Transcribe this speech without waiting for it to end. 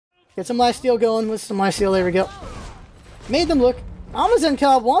Get some lifesteal going with some lifesteal. There we go. Made them look. Amazon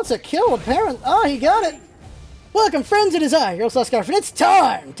Cobb wants a kill, apparently. Oh, he got it. Welcome, friends. It is I, your LostScarf, and it's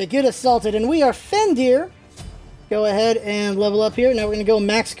time to get assaulted. And we are Fenrir. Go ahead and level up here. Now we're going to go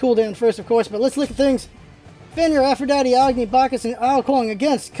max cooldown first, of course, but let's look at things. Fenrir, Aphrodite, Agni, Bacchus, and Alkong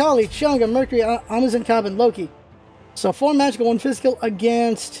against Kali, Chunga, Mercury, Amazon Cobb, and Loki. So 4 magical, 1 physical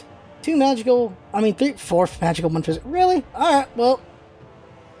against 2 magical, 4 magical, 1 physical. Really? Alright, well,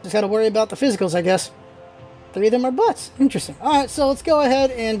 just got to worry about the physicals, I guess. 3 of them are butts. Interesting. Alright, so let's go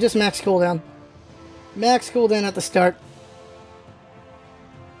ahead and just max cooldown. Max cooldown at the start.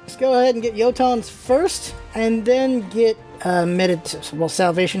 Let's go ahead and get Jotuns first, and then get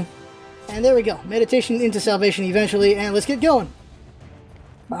salvation. And there we go. Meditation into salvation eventually, and let's get going.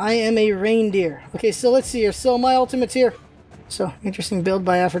 I am a reindeer. Okay, so let's see here. So my ultimate's here. So, interesting build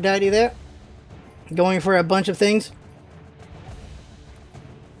by Aphrodite there. Going for a bunch of things.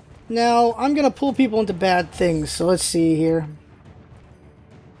 Now, I'm going to pull people into bad things, so let's see here.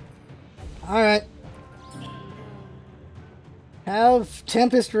 Alright. Have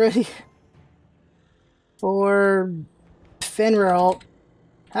Tempest ready for Fenrir ult.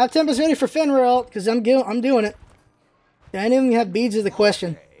 Have Tempest ready for Fenrir ult, because I'm doing it. I didn't even have beads is the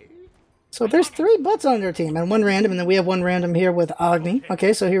question. So there's 3 butts on their team, and 1 random, and then we have 1 random here with Agni.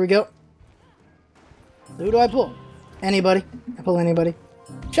 Okay, so here we go. Who do I pull? Anybody. I pull anybody.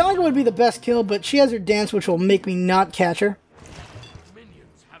 Changa would be the best kill, but she has her dance, which will make me not catch her.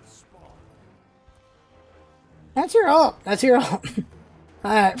 That's your ult. That's your ult.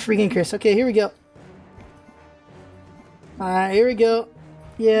 Alright, freaking Chris. Okay, here we go. Alright, here we go.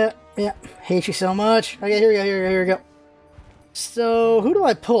 Yeah. Hate you so much. Okay, here we go, here we go. So, who do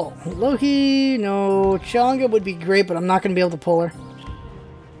I pull? Loki? No. Changa would be great, but I'm not going to be able to pull her.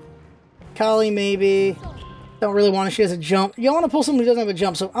 Kali, maybe. Don't really want to. She has a jump. You want to pull someone who doesn't have a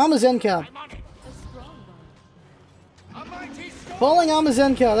jump, so Amazenka. Pulling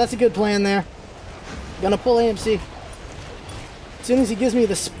Amazenka. That's a good plan there. Gonna pull AMC. As soon as he gives me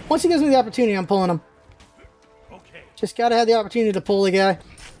the... Once he gives me the opportunity, I'm pulling him. Just gotta have the opportunity to pull the guy.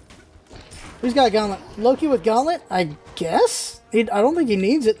 Who's got a gauntlet? Loki with gauntlet? I guess? I don't think he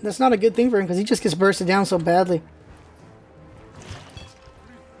needs it. That's not a good thing for him because he just gets bursted down so badly.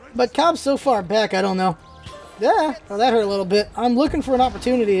 But Cobb's so far back, I don't know. Yeah, well, that hurt a little bit. I'm looking for an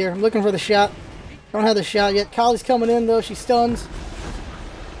opportunity here. I'm looking for the shot. Don't have the shot yet. Kali's coming in, though. She stuns.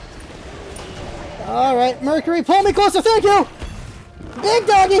 Alright, Mercury, pull me closer. Thank you! Big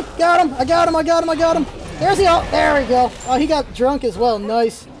doggy! Got him! I got him! There's the ult. There we go. Oh, he got drunk as well.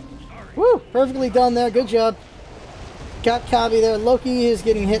 Nice. Woo! Perfectly done there. Good job. Got Kabi there. Loki is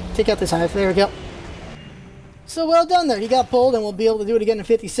getting hit. Take out this hive. There we go. So well done there. He got pulled, and we'll be able to do it again in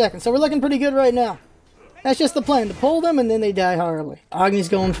 50 seconds. So we're looking pretty good right now. That's just the plan. To pull them, and then they die horribly. Agni's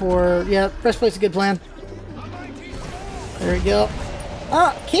going for... Yeah, breastplate's a good plan. There we go.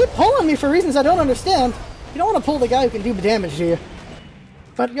 Keep pulling me for reasons I don't understand. You don't want to pull the guy who can do damage to you.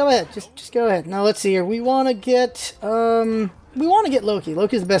 But go ahead. Just go ahead. Now, let's see here. We want to get... We want to get Loki.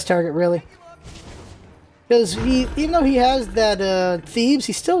 Loki's the best target, really. Because even though he has that Thebes,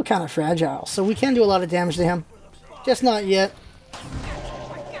 he's still kind of fragile. So we can do a lot of damage to him. Just not yet.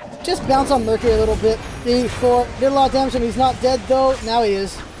 Just bounce on Mercury a little bit. 3, 4. Did a lot of damage to him. He's not dead, though. Now he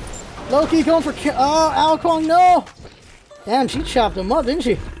is. Loki going for... Oh, Alkong, no! Damn, she chopped him up, didn't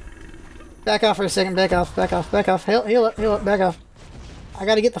she? Back off for a second. Back off. Heal up. Back off. I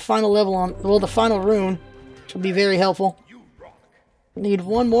gotta get the final level on... Well, the final rune. Which will be very helpful. Need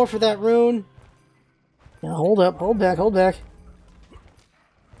 1 more for that rune. Now, hold up. Hold back.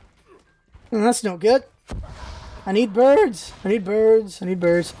 That's no good. I need birds. Oh,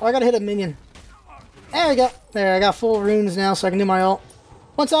 I gotta hit a minion. There we go. There, I got full runes now, so I can do my ult.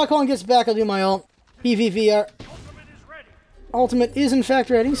 Once Alkong gets back, I'll do my ult. PvVR. Ultimate is in fact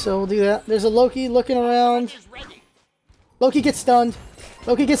ready, so we'll do that. There's a Loki looking around. Loki gets stunned.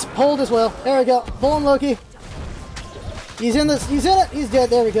 Loki gets pulled as well. There we go. Pulling Loki. He's in it. He's dead.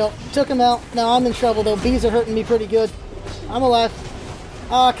 There we go. Took him out. Now I'm in trouble, though. Bees are hurting me pretty good. I'm alive.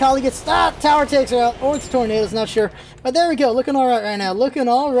 Kali gets... Tower takes her out. Or it's tornadoes, not sure. But there we go. Looking alright right now. Looking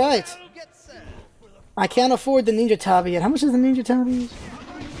alright. I can't afford the Ninja Tabi yet. How much is the Ninja Tabi?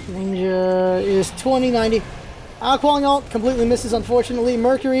 Ninja is 20.90. Alkong ult completely misses, unfortunately.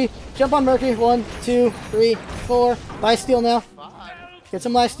 Mercury. Jump on Mercury. 1, 2, 3, 4. Lifesteal now. Get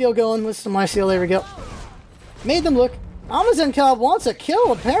some lifesteal going with some lifesteal. There we go. Made them look. Amazon Cobb wants a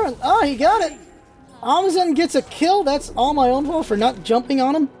kill, apparently. Oh, he got it. Amazon gets a kill. That's all my own fault for not jumping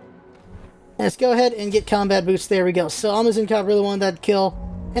on him. Let's go ahead and get combat boots. There we go. So Amazon Cobb really wanted that kill.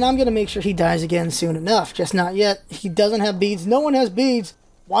 And I'm going to make sure he dies again soon enough. Just not yet. He doesn't have beads. No one has beads.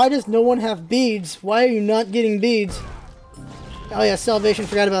 Why does no one have beads? Why are you not getting beads? Oh yeah, salvation.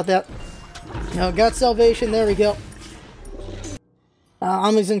 Forgot about that. No, got salvation. There we go.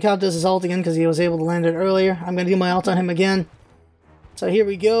 Amazon Cop does his ult again because he was able to land it earlier. I'm going to do my ult on him again. So here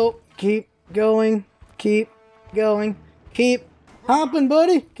we go. Keep going. Keep going. Keep hopping,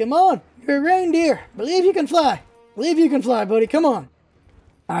 buddy. Come on. You're a reindeer. Believe you can fly. Believe you can fly, buddy. Come on.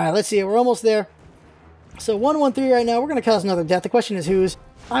 Alright, let's see. We're almost there. So 1-1-3 right now. We're going to cause another death. The question is whose.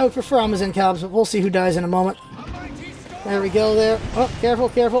 I would prefer Amazon Cops, but we'll see who dies in a moment. There we go there. Oh, careful,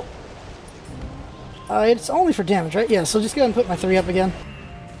 careful. It's only for damage, right? Yeah, so just go ahead and put my 3 up again.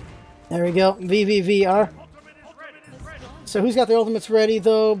 There we go. VVVR. So who's got their ultimates ready,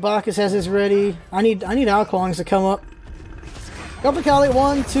 though? Bacchus has his ready. I need Alquangs to come up. Go for Kali.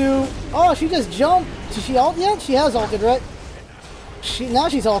 1, 2. Oh, she just jumped. Did she ult yet? She has ulted, right? Now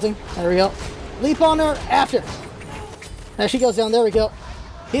she's ulting. There we go. Leap on her after. There she goes down. There we go.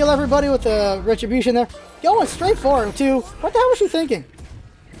 Heal everybody with the retribution there. Going straight for her, too. What the hell was she thinking?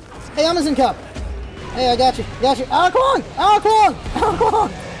 Hey, Amazon Cup. Hey, I got you. Got you. Alquang! Alquang!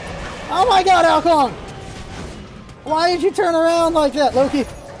 Alquang! Oh my god, Alquang! Why did you turn around like that? Loki.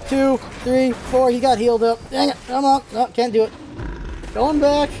 2, 3, 4. He got healed up. Dang it. Come on. No, can't do it. Going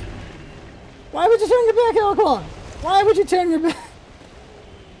back. Why would you turn your back, Alquang? Why would you turn your back?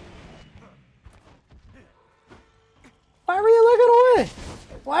 Why were you looking away?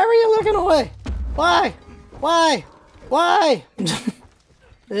 Why were you looking away? Why? Why? Why?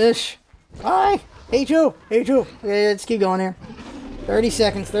 Ish. Why? Hate you. Hate you. Okay, let's keep going here. 30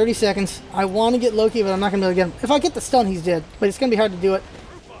 seconds. 30 seconds. I want to get Loki, but I'm not going to be able to get him. If I get the stun, he's dead. But it's going to be hard to do it.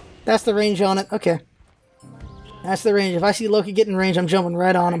 That's the range on it. Okay. That's the range. If I see Loki get in range, I'm jumping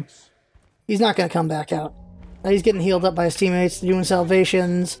right on him. He's not going to come back out. He's getting healed up by his teammates. They're doing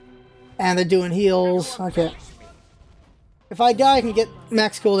salvations. And they're doing heals. Okay. If I die, I can get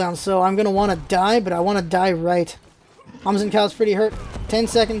max cooldown. So I'm going to want to die, but I want to die right. Amazon Cow's pretty hurt. 10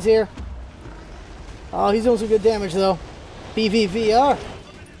 seconds here. Oh, he's doing some good damage, though. BVVR.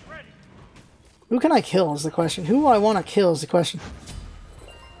 Who can I kill is the question. Who I want to kill is the question.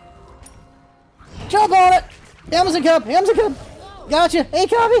 Jump on it! Amazon Cup! Amazon Cup! Gotcha! Hey,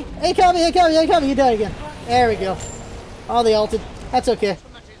 copy! Hey, copy! Hey, copy! Hey, copy! He died again. There we go. Oh, they ulted. That's okay.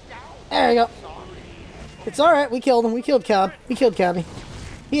 There we go. It's alright. We killed him. We killed Cobb. We killed Cabby.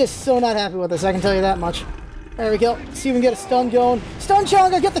 He is so not happy with us, I can tell you that much. There we go. See if we can get a stun going. Stun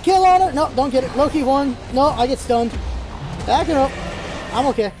Chonga! Get the kill on her! No, don't get it. Loki won. No, I get stunned. Back it up. I'm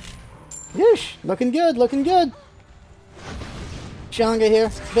okay. Yeesh. Looking good. Looking good. Chonga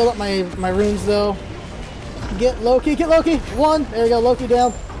here. Build up my runes, though. Get Loki. Get Loki. 1. There we go. Loki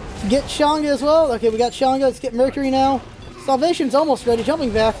down. Get Chonga as well. Okay, we got Chonga. Let's get Mercury now. Salvation's almost ready.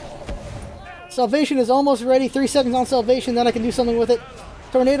 Jumping back. Salvation is almost ready. 3 seconds on Salvation. Then I can do something with it.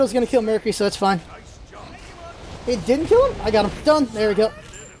 Tornado's going to kill Mercury, so that's fine. It didn't kill him? I got him. Done. There we go.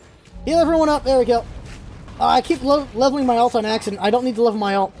 Heal everyone up. There we go. I keep leveling my ult on accident. I don't need to level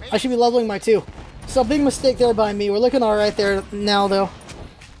my ult. I should be leveling my 2. So big mistake there by me. We're looking alright there now, though.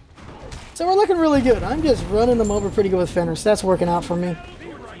 So we're looking really good. I'm just running them over pretty good with Fenrir, so that's working out for me.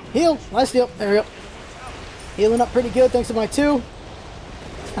 Heal. Nice deal. There we go. Healing up pretty good thanks to my 2.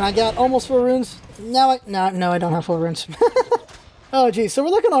 And I got almost 4 runes. Now no, I don't have 4 runes. Oh, geez. So we're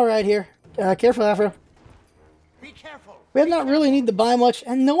looking alright here. Careful, Afro. Be careful. We have not really need to buy much,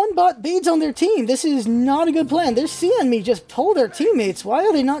 and no one bought beads on their team. This is not a good plan. They're seeing me just pull their teammates. Why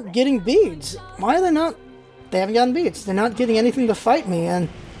are they not getting beads? Why are they not? They haven't gotten beads. They're not getting anything to fight me, and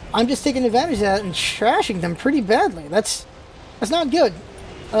I'm just taking advantage of that and trashing them pretty badly. That's not good.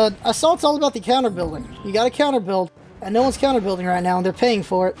 Assault's all about the counter building. You got to counter build, and no one's counter building right now, and they're paying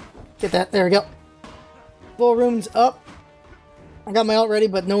for it. Get that. There we go. 4 runes up. I got my ult ready,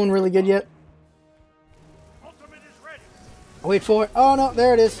 but no one really good yet. Wait for it. Oh, no,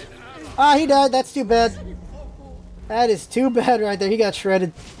 there it is. Ah, he died. That's too bad. That is too bad right there. He got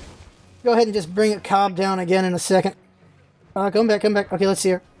shredded. Go ahead and just bring it Cobb down again in a second. Come back, come back. Okay, let's see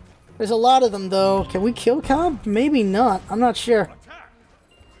here. There's a lot of them, though. Can we kill Cobb? Maybe not. I'm not sure.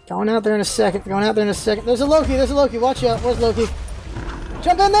 Going out there in a second. Going out there in a second. There's a Loki. There's a Loki. Watch out. Where's Loki?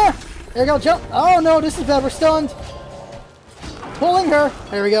 Jump in there. There we go. Jump. Oh, no. This is bad. We're stunned. Pulling her.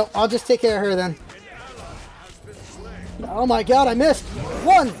 There we go. I'll just take care of her then. Oh my god, I missed.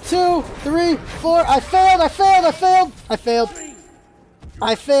 1, 2, 3, 4. I failed, I failed, I failed. I failed.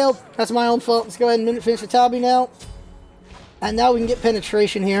 I failed. That's my own fault. Let's go ahead and finish the Tabi now. And now we can get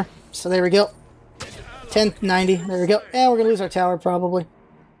penetration here. So there we go. 1090. There we go. And we're going to lose our tower probably.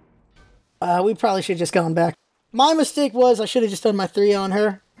 We probably should have just gone back. My mistake was I should have just done my 3 on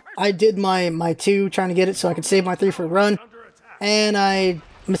her. I did my 2 trying to get it so I could save my 3 for a run. And I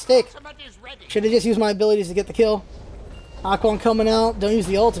Mistake. Ultimate is ready. Should have just used my abilities to get the kill. Aquan coming out. Don't use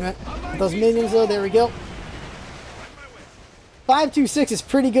the ultimate. Those minions though, there we go. 5-2-6 is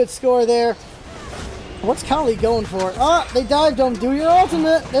pretty good score there. What's Kali going for? Ah, they dived him. Do your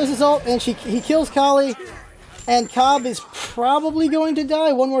ultimate. There's his ult, and he kills Kali. And Cobb is probably going to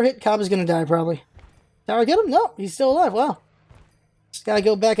die. One more hit, Cobb is going to die probably. Tower get him? No, he's still alive. Wow. Just got to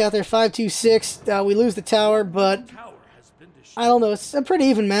go back out there. 5-2-6. We lose the tower, but I don't know. It's a pretty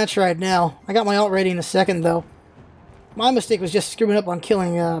even match right now. I got my ult ready in a second, though. My mistake was just screwing up on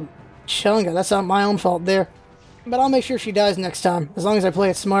killing Chunga. That's not my own fault there. But I'll make sure she dies next time, as long as I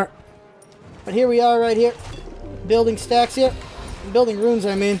play it smart. But here we are right here. Building stacks here. Building runes,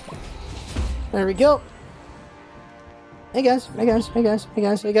 I mean. There we go. Hey guys, hey guys, hey guys, hey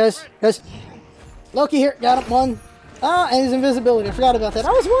guys, hey guys, guys. Loki here, got him, one. Ah, and his invisibility, I forgot about that.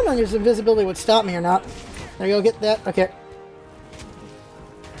 I was wondering if his invisibility would stop me or not. There you go, get that, okay.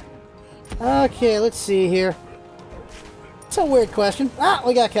 Okay, let's see here. It's a weird question. Ah,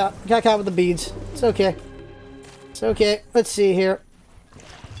 we got caught. Got caught with the beads. It's okay. It's okay, let's see here.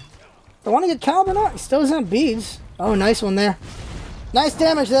 Do I want to get Calb or not? He still doesn't have beads. Oh, nice one there. Nice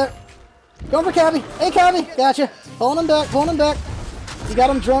damage there. Going for Cabby. Hey, Cabby. Gotcha. Pulling him back. Pulling him back. You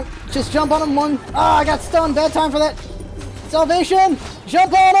got him drunk. Just jump on him one. Ah, I got stunned. Bad time for that. Salvation.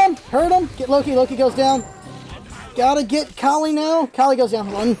 Jump on him. Hurt him. Get Loki. Loki goes down. Gotta get Kali now. Kali goes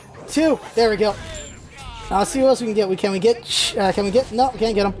down. 1, 2. There we go. Now let's see what else we can get. Can we get? No,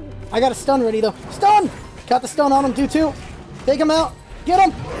 can't get him. I got a stun ready though. Stun. Got the stun on him. Do 2. Take him out. Get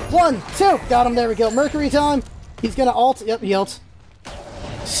him. 1, 2. Got him. There we go. Mercury time. He's gonna ult. Yep, he ults.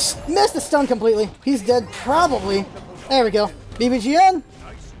 Missed the stun completely. He's dead, probably. There we go. BBGN.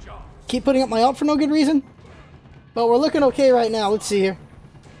 Keep putting up my ult for no good reason. But we're looking okay right now. Let's see here.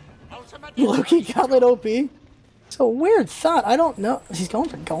 Loki Gauntlet OP. It's a weird thought. I don't know. He's going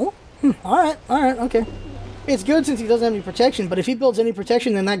for golem? Alright, okay. It's good since he doesn't have any protection, but if he builds any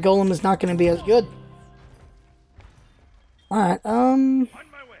protection, then that golem is not going to be as good. Alright,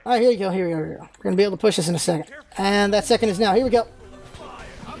 Alright, here you go, here we go. We're going to be able to push this in a second. And that second is now. Here we go.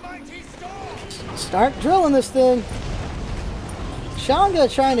 Start drilling this thing.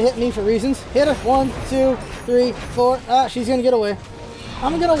 Changa trying to hit me for reasons. Hit her. 1, 2, 3, 4. Ah, she's going to get away.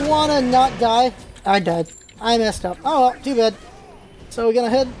 I'm going to want to not die. I died. I messed up. Oh, well, too bad. So we're going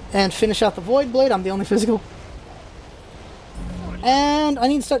to head and finish out the Void Blade. I'm the only physical. And I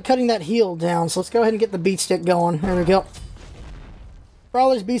need to start cutting that heal down. So let's go ahead and get the beat stick going. There we go.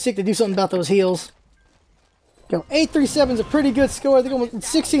 Brawler's beat stick to do something about those heals. Go. 837 is a pretty good score. They're going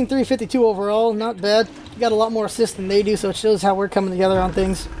 16,352 overall. Not bad. We got a lot more assists than they do, so it shows how we're coming together on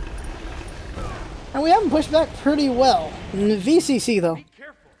things. And we haven't pushed back pretty well. In the VCC, though.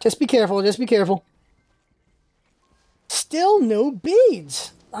 Just be careful. Just be careful. Still no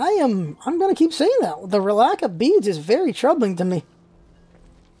beads. I'm going to keep saying that. The lack of beads is very troubling to me.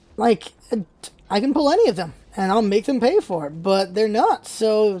 Like, I can pull any of them, and I'll make them pay for it. But they're not,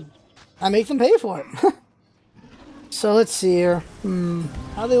 so I make them pay for it. So let's see here.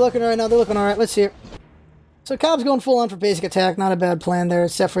 How are they looking right now? They're looking alright. Let's see here. So Cobb's going full on for basic attack. Not a bad plan there,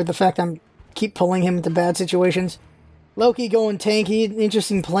 except for the fact I'm keep pulling him into bad situations. Loki going tanky.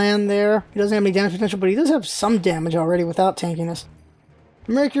 Interesting plan there. He doesn't have any damage potential, but he does have some damage already without tankiness.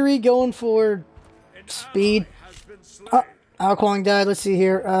 Mercury going for speed. Oh, Alquang died. Let's see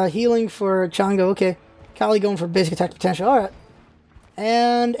here. Healing for Changa. Okay. Kali going for basic attack potential. Alright.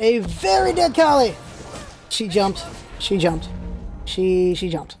 And a very dead Kali. She jumped. She jumped. She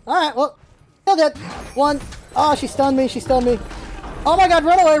jumped. Alright, well, still dead. 1. Oh, she stunned me. She stunned me. Oh my god,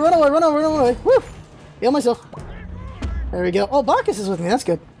 run away, run away, run away, run away. Woo! Heal myself. There we go. Oh, Bacchus is with me. That's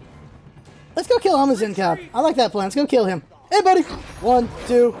good. Let's go kill Amazon Cap. I like that plan. Let's go kill him. Hey, buddy. 1,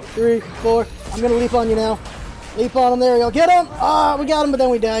 2, 3, 4. I'm going to leap on you now. Leap on him. There we go. Get him. Ah, we got him, but then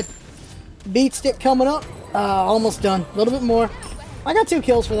we died. Beat stick coming up. Almost done. A little bit more. I got 2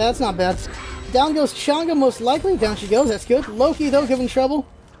 kills for that. That's not bad. Down goes Changa, most likely. Down she goes. That's good. Loki, though, giving trouble.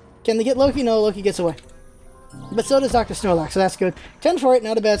 Can they get Loki? No, Loki gets away. But so does Dr. Snorlax, so that's good. 10 for 8,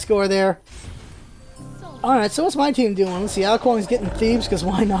 not a bad score there. Alright, so what's my team doing? Let's see. Alquang's getting thieves, because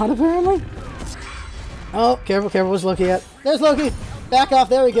why not, apparently? Oh, careful, careful. Where's Loki at? There's Loki! Back off.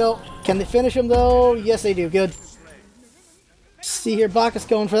 There we go. Can they finish him, though? Yes, they do. Good. See here. Bacchus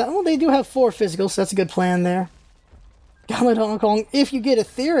going for that. Well, they do have 4 physicals, so that's a good plan there. Gauntlet Hong Kong. If you get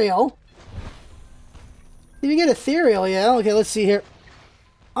Ethereal... If you get Ethereal, yeah. Okay, let's see here.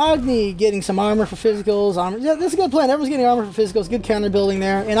 Agni getting some armor for physicals. Armor. Yeah, this is a good plan. Everyone's getting armor for physicals. Good counter building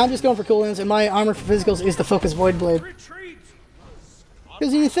there. And I'm just going for cooldowns. And my armor for physicals is the Focus Void Blade.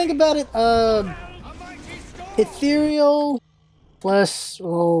 Because if you think about it, Ethereal Plus,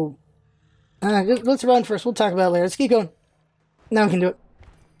 oh, let's run first. We'll talk about it later. Let's keep going. Now we can do it.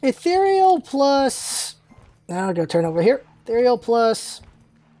 Ethereal plus... Now I'll go turn over here. Ethereal plus...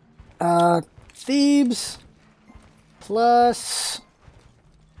 Thebes plus...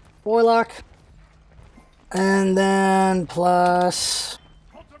 Warlock. And then plus...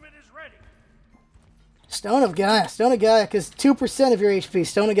 Stone of Gaia. Stone of Gaia, because 2% of your HP.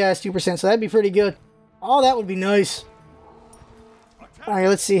 Stone of Gaia is 2%, so that'd be pretty good. Oh, that would be nice. Alright,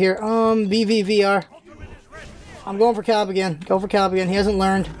 let's see here. BVVR. I'm going for Cobb again. Go for Cobb again. He hasn't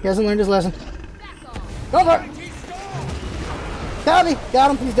learned. He hasn't learned his lesson. Go for it! Cobby!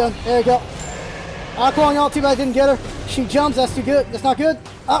 Got him. He's done. There you go. Aquang all too bad I didn't get her. She jumps. That's too good. That's not good.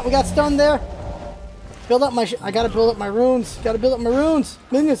 Ah, we got stunned there. Build up my... I gotta build up my runes. Gotta build up my runes.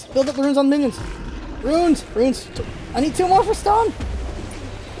 Minions. Build up the runes on minions. Runes. Runes. I need 2 more for stun.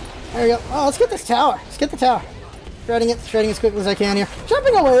 There we go. Oh, let's get this tower. Let's get the tower. Shredding it. Shredding as quickly as I can here.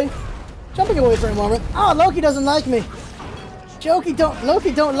 Jumping away. Jumping away for a moment. Oh, Loki doesn't like me. Loki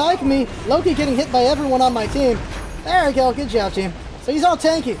don't like me. Loki getting hit by everyone on my team. There we go. Good job, team. So he's all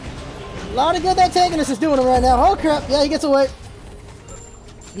tanky. A lot of good that tankiness is doing him right now. Oh, crap. Yeah, he gets away.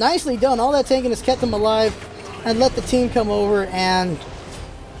 Nicely done. All that tankiness kept him alive and let the team come over and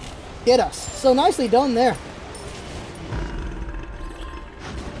get us. So nicely done there.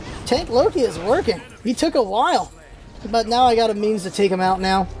 Tank Loki is working. He took a while. But now I got a means to take him out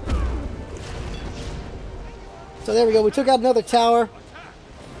now. So there we go. We took out another tower.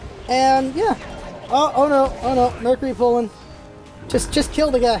 And yeah. Oh no. Oh no. Mercury pulling. Just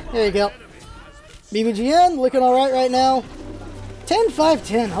kill the guy. There you go. BBGN looking alright right now.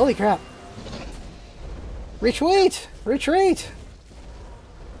 10-5-10. Holy crap. Retreat. Retreat.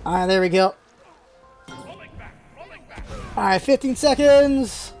 Alright, there we go. Alright, 15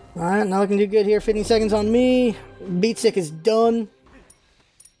 seconds. Alright, now looking to do good here. 15 seconds on me. Beat Sick is done.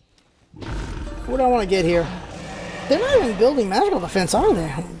 What do I want to get here? They're not even building magical defense, are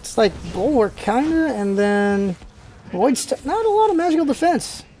they? It's like Bulwark, kinda, and then Void not a lot of magical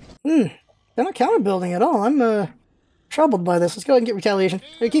defense. They're not counter building at all. I'm troubled by this. Let's go ahead and get retaliation.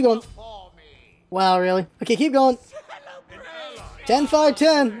 Okay, keep going. Wow, really? Okay, keep going.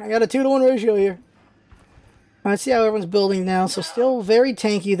 10-5-10. I got a 2-to-1 ratio here. Let's see how everyone's building now. So still very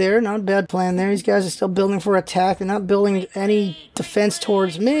tanky there. Not a bad plan there. These guys are still building for attack. They're not building any defense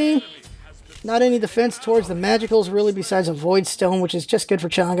towards me. Not any defense towards the magicals, really, besides a Void Stone, which is just good for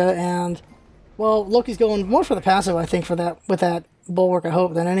Changa. And, well, Loki's going more for the passive, I think, for that with that Bulwark, I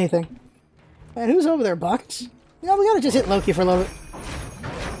hope, than anything. And who's over there, Buckets? You know, we gotta just hit Loki for a little bit.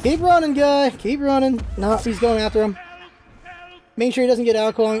 Keep running, guy. Keep running. No, he's going after him. Make sure he doesn't get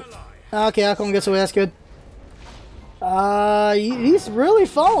Alcon. Okay, Alcon gets away. That's good. He's really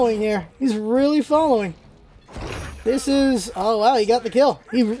following here. He's really following. This is... Oh, wow, he got the kill.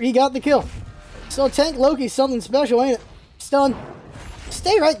 He got the kill. So Tank Loki's something special, ain't it? Stun.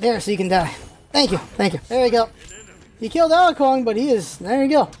 Stay right there so you can die. Thank you. Thank you. There you go. He killed Alcon, but he is... There you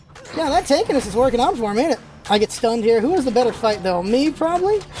go. Yeah, that tankiness is working out for him, ain't it? I get stunned here. Who is the better fight, though? Me,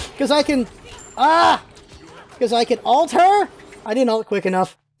 probably? Because I can... Because I can ult her? I didn't ult quick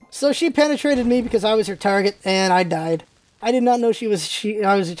enough. So she penetrated me because I was her target, and I died. I did not know I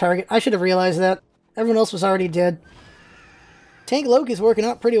was her target. I should have realized that. Everyone else was already dead. Tank Loki's working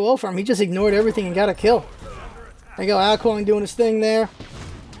out pretty well for him. He just ignored everything and got a kill. There you go, Alcoin doing his thing there.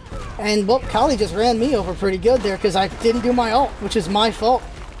 And, well, Kali just ran me over pretty good there because I didn't do my ult, which is my fault.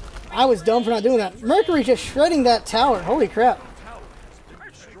 I was dumb for not doing that. Mercury just shredding that tower. Holy crap.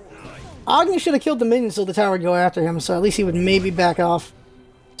 Agni should have killed the minion so the tower would go after him, so at least he would maybe back off.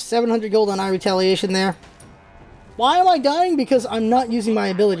 700 gold on eye retaliation there. Why am I dying? Because I'm not using my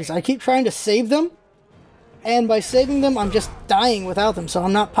abilities. I keep trying to save them, and by saving them, I'm just dying without them, so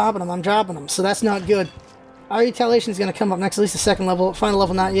I'm not popping them, I'm dropping them, so that's not good. Eye retaliation is going to come up next, at least the second level. Final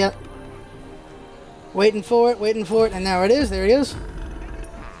level, not yet. Waiting for it, and now it is. There it is.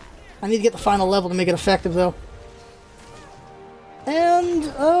 I need to get the final level to make it effective, though. And,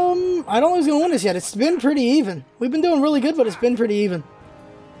 I don't know who's going to win this yet. It's been pretty even. We've been doing really good, but it's been pretty even.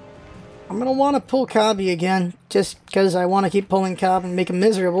 I'm going to want to pull Kabi again, just because I want to keep pulling Cobb and make him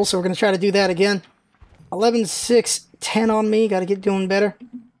miserable, so we're going to try to do that again. 11, 6, 10 on me. Got to get doing better.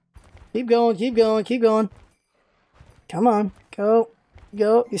 Keep going, keep going, keep going. Come on. Go.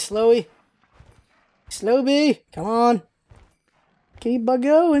 Go. You slowy. Slow B. Come on. Keep a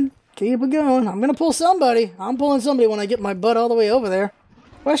going. Keep it going. I'm going to pull somebody. I'm pulling somebody when I get my butt all the way over there.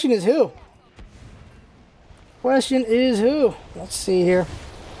 Question is who? Question is who? Let's see here.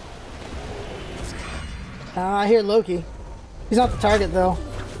 I hear Loki. He's not the target, though.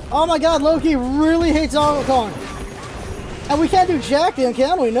 Oh my god, Loki really hates Alcon. And we can't do jack then,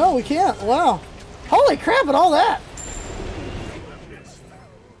 can we? No, we can't. Wow. Holy crap at all that.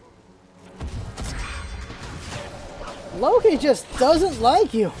 Loki just doesn't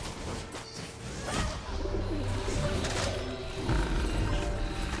like you.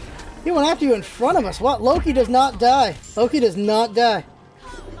 He went after you in front of us. What? Loki does not die. Loki does not die.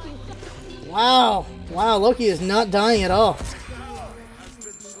 Wow. Wow, Loki is not dying at all.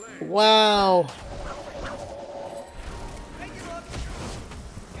 Wow.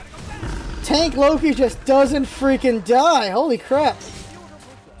 Tank Loki just doesn't freaking die. Holy crap.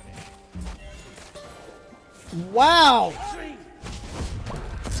 Wow.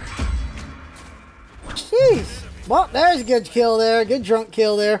 Jeez. Well, there's a good kill there. Good drunk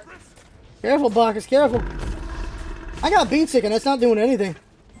kill there. Careful, Bacchus, careful. I got beat sick and that's not doing anything.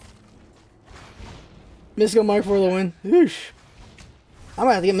 Mystical Mark for the win. Oosh. I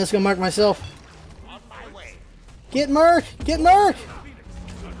might have to get Mystical Mark myself. Get Merc! Get Merc!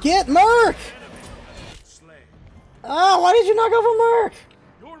 Get Merc! Oh, why did you not go for Merc?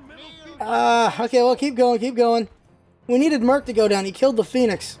 Okay, well, keep going, keep going. We needed Merc to go down. He killed the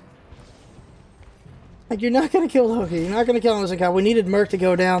Phoenix. Like, you're not going to kill Loki. You're not going to kill him as a guy. We needed Merc to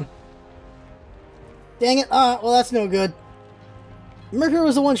go down. Dang it. Well, that's no good. Mercury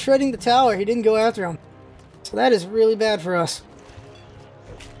was the one shredding the tower. He didn't go after him. So that is really bad for us.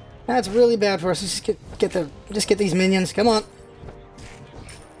 That's really bad for us. Just get these minions. Come on.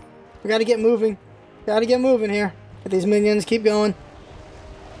 We got to get moving. Got to get moving here. Get these minions. Keep going.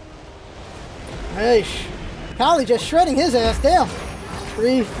 Hey, Kali just shredding his ass. Damn.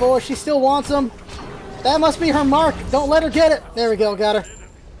 3, 4. She still wants him. That must be her mark. Don't let her get it. There we go. Got her.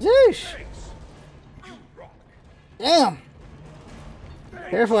 Zeesh. Damn.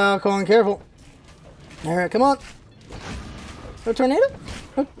 Careful, Alcorn. Careful. Alright, come on. No tornado?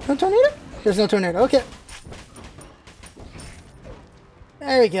 No tornado? There's no tornado. Okay.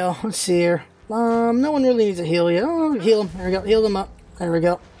 There we go. Let's see here. No one really needs a heal yet. Oh, heal him. There we go. Heal them up. There we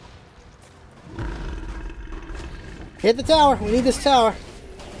go. Hit the tower. We need this tower.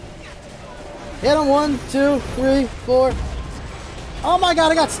 Hit him. 1, 2, 3, 4. Oh my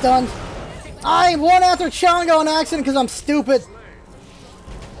god, I got stunned. I won after Chongo on accident because I'm stupid.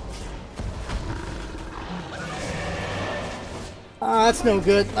 That's no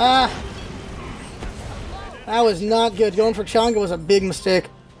good. That was not good. Going for Chongo was a big mistake.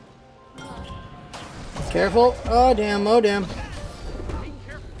 Careful. Oh, damn. Oh, damn.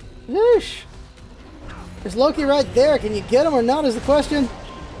 Yeesh. There's Loki right there. Can you get him or not is the question.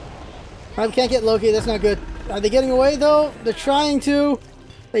 I can't get Loki. That's not good. Are they getting away, though? They're trying to.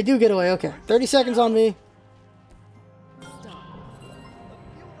 They do get away. Okay. 30 seconds on me.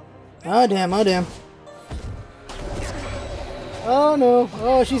 Oh, damn. Oh, damn. Oh, no.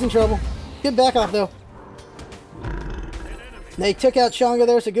 Oh, she's in trouble. Good back off, though. They took out Chonga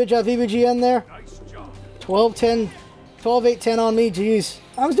there. So good job, VBGN there. 12-10. 12-8-10 on me. Jeez.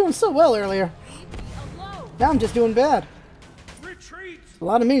 I was doing so well earlier. Now I'm just doing bad. A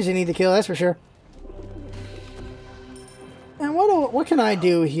lot of minions you need to kill, that's for sure. And what can I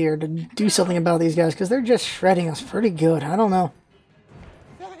do here to do something about these guys? Because they're just shredding us pretty good. I don't know.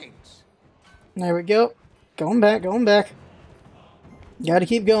 Thanks. There we go. Going back, going back. Gotta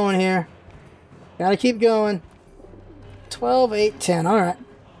keep going here. Gotta keep going. 12-8-10. Alright.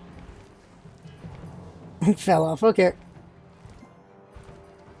 Fell off. Okay.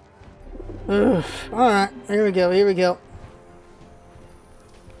 Alright. Here we go. Here we go.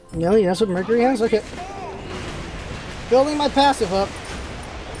 Really? That's what Mercury has? Okay. Building my passive up.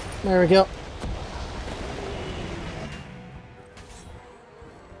 There we go.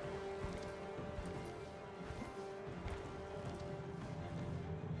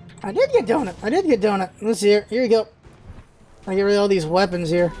 I did get donut. I did get donut. Let's see here. Here we go. I get rid of all these weapons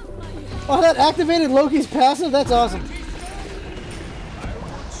here. Oh, that activated Loki's passive? That's awesome.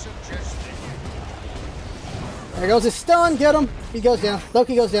 There goes his stun. Get him. He goes down.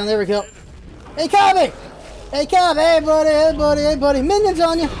 Loki goes down. There we go. Hey, Kabi! Hey, Kabi! Hey, buddy! Hey, buddy! Hey, buddy! Minions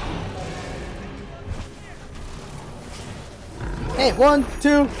on you! Hey, 1,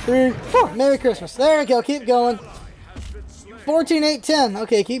 2, 3, 4. Merry Christmas. There we go. Keep going. 14-8-10.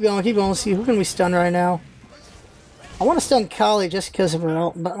 Okay, keep going. Keep going. Let's see. Who can we stun right now? I want to stun Kali just because of her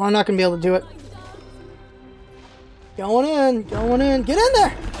ult, but I'm not going to be able to do it. Going in. Going in. Get in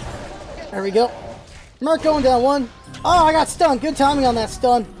there! There we go. Merc going down 1. Oh, I got stunned. Good timing on that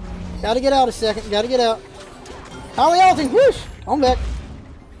stun. Gotta get out a second. Gotta get out. Kali ulting. Whoosh! I'm back.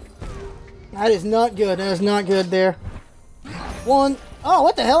 That is not good. That is not good there. 1. Oh,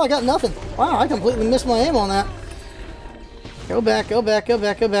 what the hell? I got nothing. Wow, I completely missed my aim on that. Go back, go back, go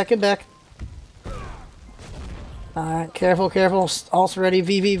back, go back, go back. Alright, careful, careful. Ult's ready.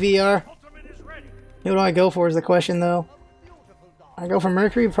 VVVR. Who do I go for is the question, though. I go for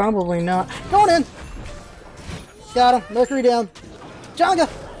Mercury? Probably not. Going in! Got him. Mercury down. Jonga!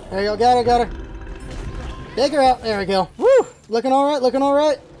 There you go. Got her, got her. Take her out. There we go. Woo! Looking alright, looking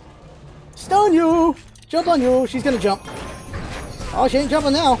alright. Stun you! Jump on you. She's gonna jump. Oh, she ain't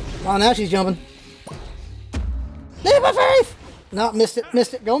jumping now. Oh, now she's jumping. Leave my faith! No, missed it,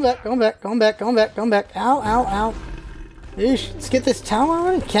 missed it. Going back, going back, going back, going back, going back. Ow, ow, ow. Eesh. Let's get this tower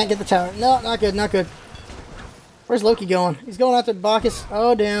already. Can't get the tower. No, not good, not good. Where's Loki going? He's going after Bacchus.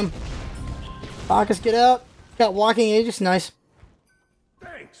 Oh, damn. Bacchus, get out. Got walking Aegis. Nice.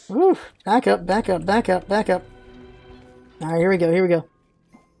 Thanks. Woo. Back up, back up, back up, back up. Alright, here we go, here we go.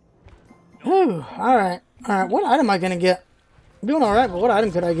 Whew. Alright. Alright, what item am I going to get? I'm doing alright, but what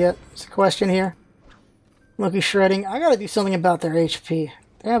item could I get? It's a question here. Loki shredding. I gotta do something about their HP.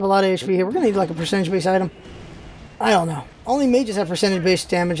 They have a lot of HP here. We're gonna need like a percentage-based item. I don't know. Only mages have percentage-based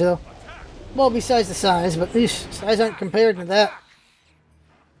damage, though. Well, besides the size, but these size aren't compared to that.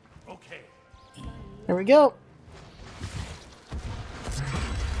 Okay. There we go.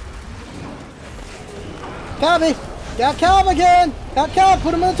 Cobby! Got Cobb again! Got Cobb!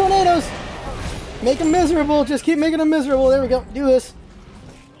 Put him in the tornadoes! Make him miserable. Just keep making him miserable. There we go. Do this.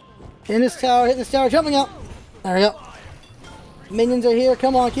 Hitting this tower, jumping out. There we go. Minions are here.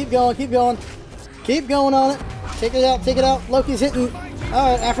 Come on, keep going, keep going. Keep going on it. Take it out, take it out. Loki's hitting.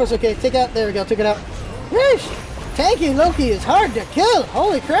 Alright, Afro's okay. Take out. There we go, took it out. Yeesh! Tanky Loki is hard to kill.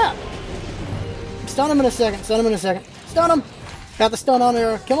 Holy crap. Stun him in a second, stun him in a second. Stun him. Got the stun on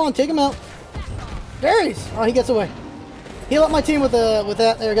there. Come on, take him out. There he is. Oh, he gets away. Heal up my team with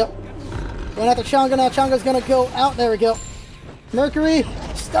that. There we go. Going after Changa now. Changa's gonna go out. There we go. Mercury.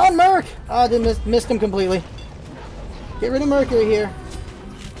 Stun Merc! Oh, I missed him completely. Get rid of Mercury here.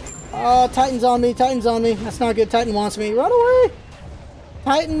 Oh, Titan's on me. Titan's on me. That's not good. Titan wants me. Run away!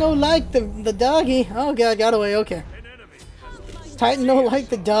 Titan no like the doggy. Oh god, got away. Okay. Titan no like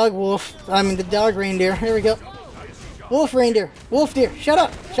the dog wolf. I mean the dog reindeer. Here we go. Wolf reindeer. Wolf deer. Shut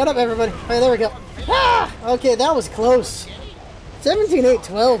up. Shut up, everybody. Alright, there we go. Ah! Okay, that was close.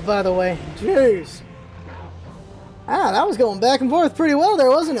 17-8-12, by the way. Jeez. Ah, that was going back and forth pretty well there,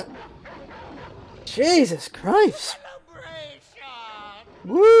 wasn't it? Jesus Christ.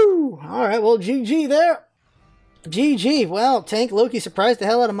 Woo! Alright, well, GG there. GG. Well, Tank Loki surprised the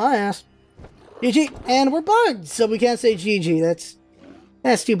hell out of my ass. GG. And we're bugged, so we can't say GG.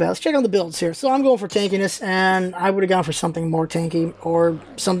 That's too bad. Let's check on the builds here. So I'm going for tankiness, and I would have gone for something more tanky, or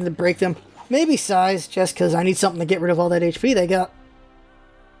something to break them. Maybe size, just because I need something to get rid of all that HP they got.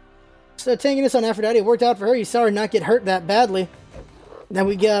 So tankiness on Aphrodite worked out for her. You saw her not get hurt that badly. Then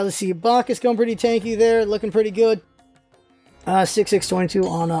we got, let's see, Bacchus going pretty tanky there, looking pretty good. 6622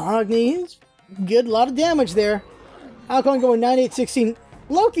 on Agni. It's good, a lot of damage there. Alquang going 9816.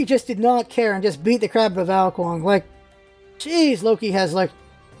 Loki just did not care and just beat the crap out of Alquang. Like, jeez, Loki has like,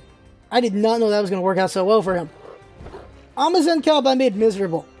 I did not know that was going to work out so well for him. Amazen Cobb I made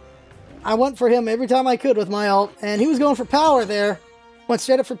miserable. I went for him every time I could with my ult, and he was going for power there. Went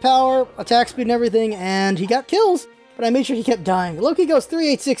straight up for power, attack speed and everything, and he got kills, but I made sure he kept dying. Loki goes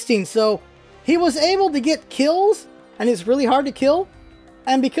 3-8-16, so he was able to get kills, and it's really hard to kill,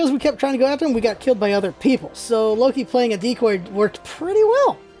 and because we kept trying to go after him, we got killed by other people. So Loki playing a decoy worked pretty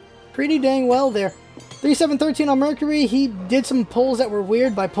well. Pretty dang well there. 3-7-13 on Mercury. He did some pulls that were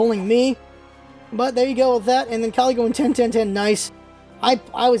weird by pulling me, but there you go with that, and then Kali going 10-10-10, nice.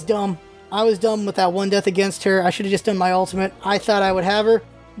 I was dumb. I was dumb with that one death against her. I should have just done my ultimate. I thought I would have her,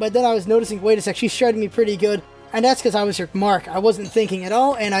 but then I was noticing, wait a sec, she's shredding me pretty good, and that's because I was her mark. I wasn't thinking at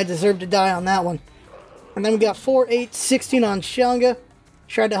all, and I deserved to die on that one. And then we got 4-8-16 on Shanga.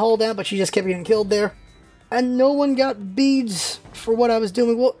 Tried to hold out, but she just kept getting killed there. And no one got beads for what I was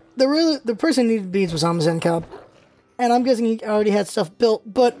doing. Well, the person who needed beads was Amazen Cobb. And I'm guessing he already had stuff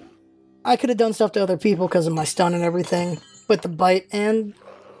built, but I could have done stuff to other people because of my stun and everything with the bite, and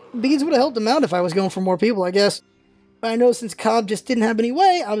beads would have helped him out if I was going for more people, I guess. But I know since Cobb just didn't have any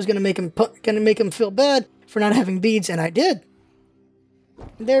way, I was gonna make him feel bad for not having beads, and I did.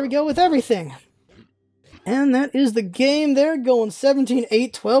 There we go with everything. And that is the game there, going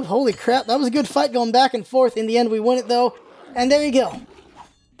 17-8-12. Holy crap, that was a good fight going back and forth. In the end, we win it, though. And there you go.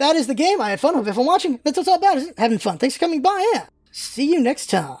 That is the game. I had fun. If I'm watching, that's what's all about, is having fun. Thanks for coming by, yeah. See you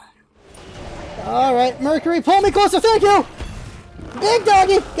next time. Alright, Mercury, pull me closer, thank you! Big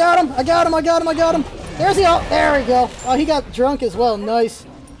doggy! Got him! I got him, I got him, I got him! There's the ult! There we go. Oh, he got drunk as well. Nice.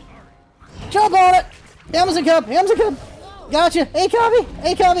 Jump on it! Amazon Cup! Amazon Cup! Gotcha! Hey, Cobby!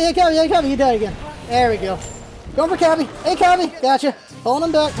 Hey, Cobby! Hey, Cobby! Hey, Cobby! He died again. There we go. Going for Cobby! Hey, Cobby! Gotcha! Pulling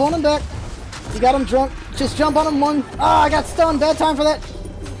him back, pulling him back. You got him drunk. Just jump on him. One. Ah, I got stunned. Bad time for that.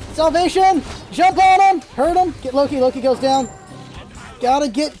 Salvation. Jump on him. Hurt him. Get Loki. Loki goes down. Gotta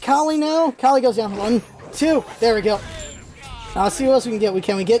get Kali now. Kali goes down. 1, 2. There we go. Now let's see what else we can get.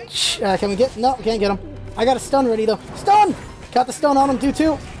 Can we get? No, we can't get him. I got a stun ready though. Stun. Got the stun on him. Do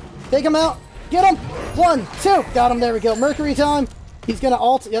 2. Take him out. Get him. 1, 2. Got him. There we go. Mercury time. He's gonna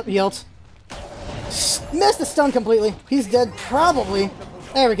ult. Yep, he ults. Missed the stun completely. He's dead probably.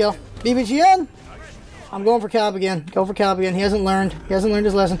 There we go. BBGN. I'm going for Cobb again. Go for Cobb again. He hasn't learned. He hasn't learned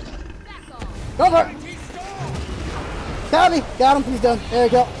his lesson. Go for it. Cobby. Got him. He's done. There we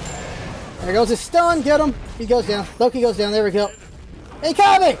go. There goes his stun. Get him. He goes down. Loki goes down. There we go. Hey,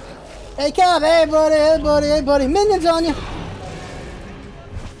 Cobby. Hey, Cobb. Hey, buddy. Hey, buddy. Hey, buddy. Minions on you.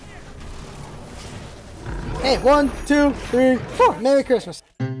 Hey, 1, 2, 3, 4. Merry Christmas.